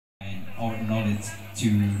our knowledge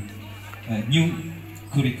to a new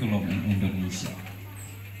curriculum in Indonesia.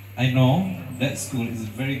 I know that school is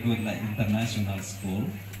very good, like international school,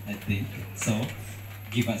 I think. So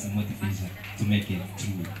give us a motivation to make it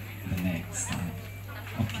through the next time.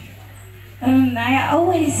 Okay. I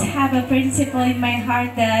always have a principle in my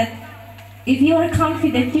heart that if you are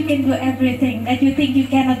confident, you can do everything that you think you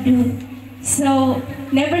cannot do. So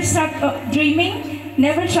never stop dreaming,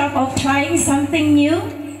 never stop of trying something new,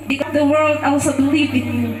 because the world also believes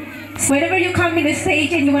in you. So whenever you come in the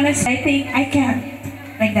stage and you want to say, I think I can,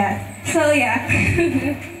 like that. So yeah.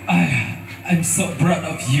 I'm so proud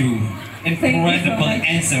of you. Incredible so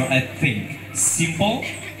answer, I think. Simple,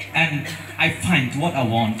 and I find what I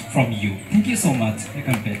want from you. Thank you so much. You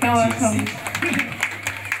can bet. You're welcome.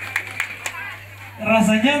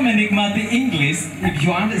 Rasanya menikmati English, if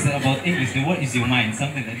you understand about English, the word is your mind,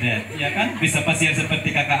 something like that. Ya kan? Bisa pasien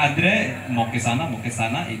seperti kakak Andre, mau ke sana,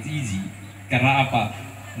 it's easy. Karena apa?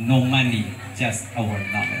 No money, just our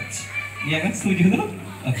knowledge. Ya kan? Setuju tuh?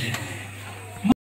 Oke.